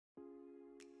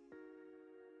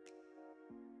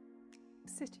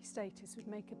city status would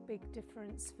make a big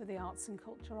difference for the arts and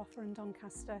culture offer in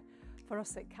Doncaster. For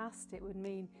us at CAST, it would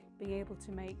mean being able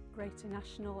to make greater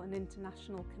national and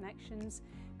international connections,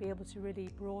 be able to really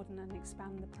broaden and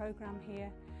expand the programme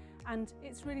here. And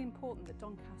it's really important that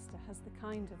Doncaster has the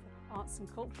kind of arts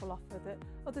and cultural offer that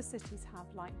other cities have,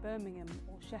 like Birmingham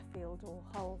or Sheffield or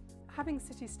Hull. Having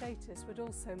city status would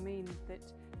also mean that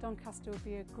Doncaster would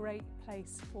be a great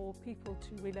place for people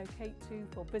to relocate to,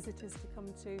 for visitors to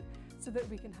come to, so that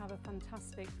we can have a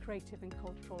fantastic creative and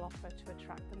cultural offer to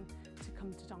attract them to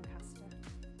come to Doncaster.